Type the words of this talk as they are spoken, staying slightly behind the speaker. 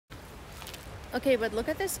Okay, but look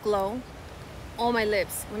at this glow on my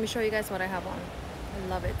lips. Let me show you guys what I have on. I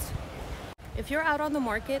love it. If you're out on the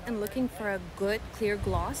market and looking for a good clear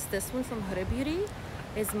gloss, this one from Huda Beauty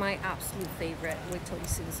is my absolute favorite. Wait till you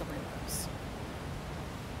see this on my lips.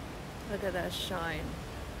 Look at that shine.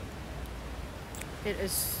 It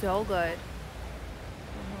is so good.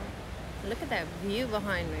 Look at that view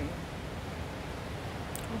behind me.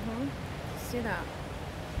 See that?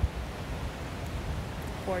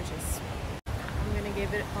 Gorgeous. I'm gonna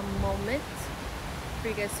give it a moment for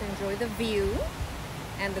you guys to enjoy the view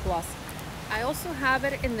and the gloss. I also have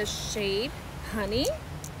it in the shade Honey.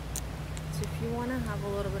 So if you wanna have a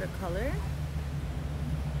little bit of color,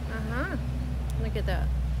 look at that.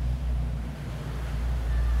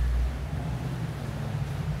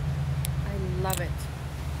 I love it.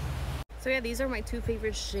 So yeah, these are my two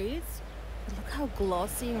favorite shades. Look how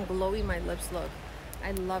glossy and glowy my lips look.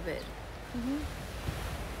 I love it. Look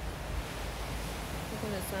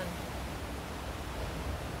in the sun.